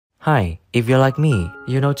Hi, if you're like me,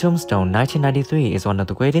 you know Tombstone 1993 is one of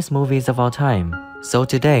the greatest movies of all time. So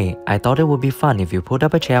today, I thought it would be fun if you put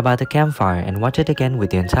up a chair by the campfire and watch it again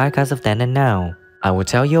with the entire cast of then and now. I will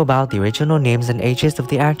tell you about the original names and ages of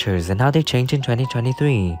the actors and how they changed in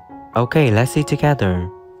 2023. Okay, let's see together.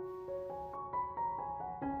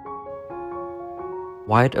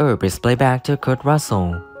 Wyatt Earp is played by actor Kurt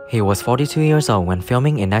Russell. He was 42 years old when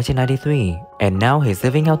filming in 1993, and now he's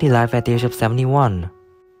living out the life at the age of 71.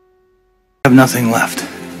 I have nothing left.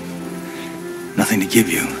 Nothing to give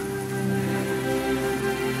you.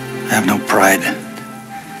 I have no pride.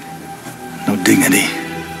 No dignity.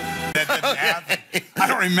 I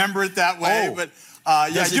don't remember it that way, but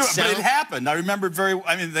yeah, but it happened. I remember it very.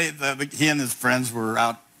 I mean, he and his friends were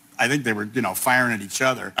out. I think they were, firing at each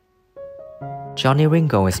other. Johnny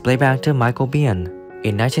Ringo is played by actor Michael Biehn.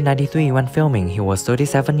 In 1993, when filming, he was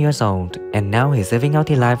 37 years old, and now he's living out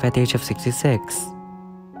the life at the age of 66.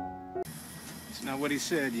 It's not what he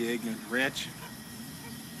said, you ignorant wretch.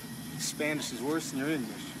 Spanish is worse than your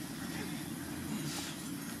English.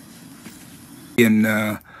 He and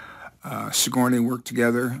Sigourney worked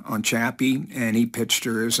together on Chappie, and he pitched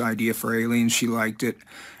her his idea for Alien. She liked it.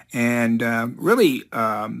 And really,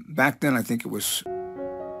 back then, I think it was...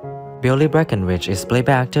 Billy Breckenridge is played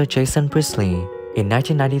by actor Jason Priestley. In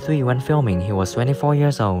 1993, when filming, he was 24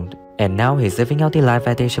 years old, and now he's living out the life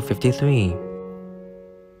at the age of 53.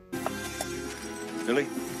 Billy,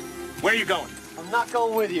 where are you going? I'm not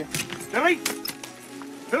going with you. Billy?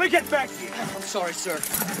 Billy, get back here. I'm sorry, sir,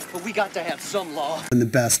 but we got to have some law. And the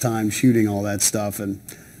best time shooting all that stuff, and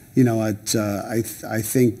I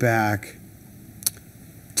think back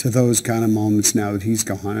to those kind of moments now that he's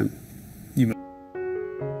gone.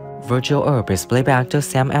 Virgil Earp is played by actor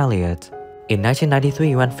Sam Elliott. In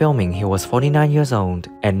 1993, when filming, he was 49 years old,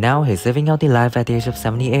 and now he's living out the life at the age of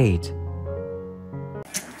 78.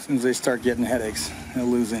 As soon as they start getting headaches, they'll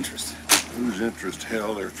lose interest. Lose interest?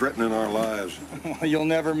 Hell, they're threatening our lives. Well, you'll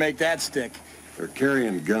never make that stick. They're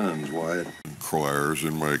carrying guns, Wyatt. Choirs,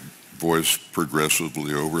 and my voice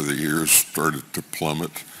progressively over the years started to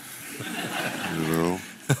plummet.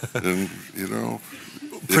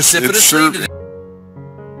 Precipitously?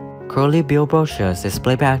 Curly Bill Brocious is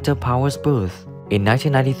played by actor Powers Boothe. In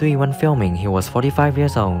 1993, when filming, he was 45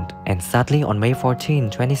 years old, and sadly on May 14,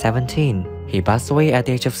 2017, he passed away at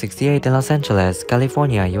the age of 68 in Los Angeles,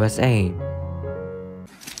 California, USA.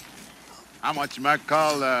 I'm what you might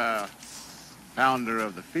call the founder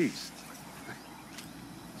of the feast.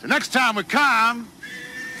 So next time we come,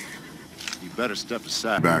 you better step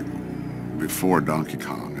aside. Back before Donkey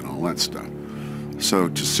Kong and all that stuff. So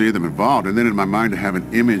to see them involved, and then in my mind to have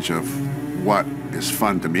an image of what is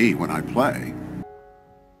fun to me when I play.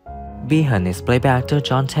 Biehn is played by actor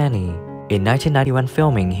Jon Tenney. In 1990, when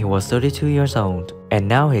filming, he was 32 years old, and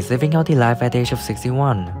now he's living out the life at the age of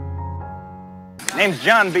 61. Name's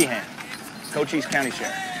John Biehn, Cochise County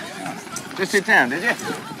Sheriff. Just in town, did you?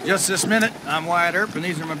 Just this minute. I'm Wyatt Earp, and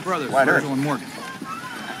these are my brothers, Virgil and Morgan.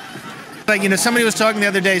 Like, somebody was talking the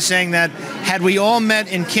other day saying that had we all met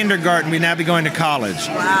in kindergarten, we'd now be going to college.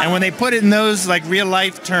 Wow. And when they put it in those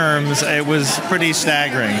real-life terms, it was pretty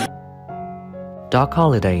staggering. Doc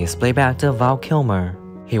Holliday is played by actor Val Kilmer.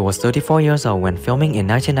 He was 34 years old when filming in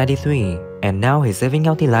 1993, and now he's living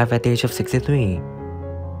out the life at the age of 63.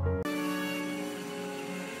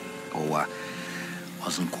 Oh, I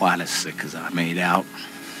wasn't quite as sick as I made out.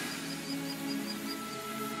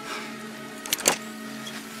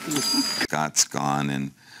 Scott's gone,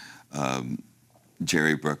 and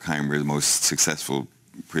Jerry Bruckheimer, the most successful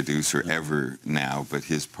producer ever now, but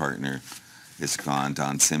his partner is gone,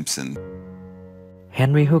 Don Simpson.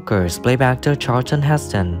 Henry Hooker is played by actor Charlton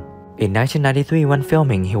Heston. In 1993, when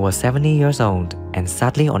filming, he was 70 years old, and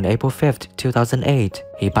sadly on April 5, 2008,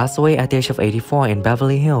 he passed away at the age of 84 in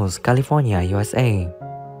Beverly Hills, California, USA.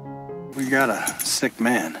 We got a sick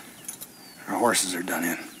man. Our horses are done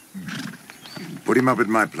in. Put him up at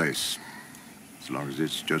my place, as long as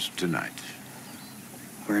it's just tonight.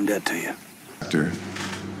 We're in debt to you. Doctor,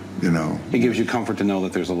 It gives you comfort to know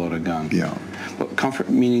that there's a loaded gun. Yeah. But comfort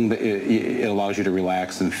meaning that it allows you to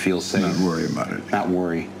relax and feel safe. Not worry about it. Not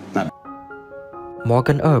worry.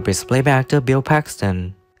 Morgan Earp is played by actor Bill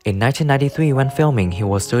Paxton. In 1993, when filming, he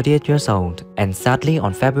was 38 years old, and sadly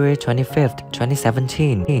on February 25,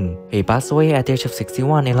 2017, he passed away at the age of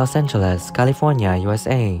 61 in Los Angeles, California,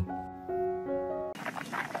 USA.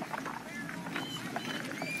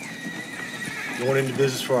 Going into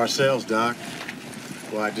business for ourselves, Doc.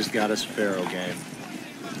 Well, I just got us a faro game.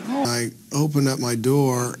 I opened up my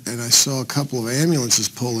door and I saw a couple of ambulances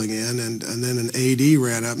pulling in, and then an AD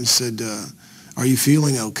ran up and said, are you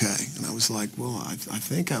feeling okay? And I was like, well, I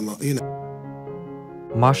think I'm, you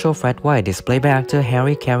know. Marshall Fred White is played by actor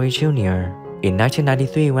Harry Carey Jr. In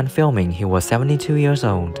 1993, when filming, he was 72 years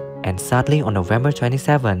old, and sadly on November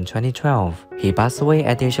 27, 2012, he passed away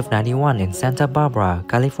at the age of 91 in Santa Barbara,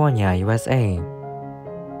 California, USA.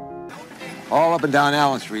 All up and down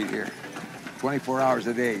Allen Street here. 24 hours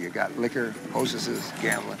a day. You got liquor, hostesses,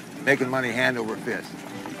 gambling, making money hand over fist.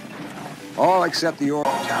 All except the oral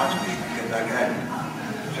town speak, because I've had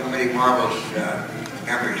so many marvelous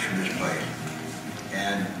memories from this place.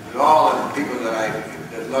 And with all of the people that I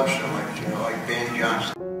love so much, you know, like Biehn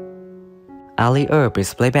Johnson. Ali Erb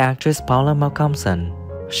is played by actress Paula Malcolmson.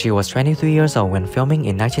 She was 23 years old when filming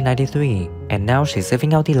in 1993, and now she's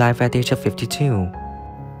living out the life at the age of 52.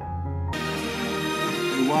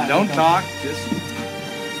 Don't talk, just...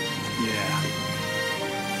 Yeah.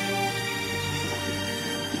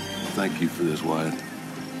 Thank you for this, Wyatt.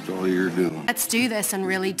 It's all you're doing. Let's do this and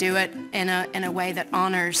really do it in a way that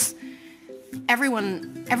honors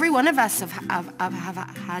everyone. Every one of us have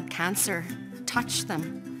had cancer touch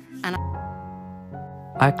them. And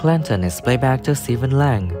Ike Clanton is played by actor Stephen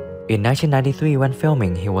Lang. In 1993, when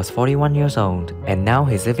filming, he was 41 years old, and now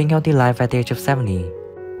he's living out the life at the age of 70.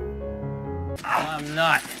 I'm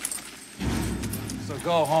not. So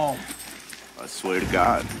go home. I swear to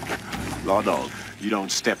God. Law Dog, you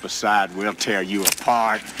don't step aside, we'll tear you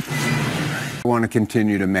apart. I want to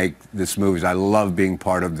continue to make this movies. I love being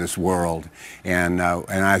part of this world, and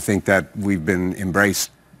I think that we've been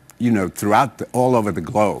embraced, you know, throughout all over the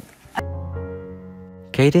globe.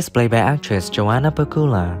 Kate is played by actress Joanna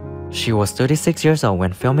Pacula. She was 36 years old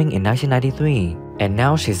when filming in 1993, and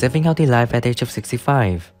now she's living out the life at the age of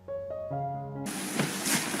 65.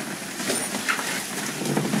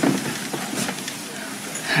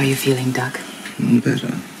 How are you feeling, Doc?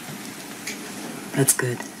 Better. That's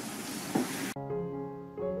good.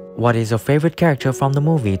 What is your favorite character from the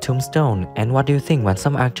movie Tombstone, and what do you think when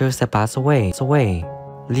some actors have passed away?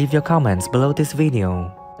 Leave your comments below this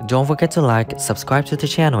video. Don't forget to like, subscribe to the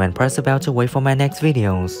channel, and press the bell to wait for my next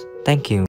videos. Thank you.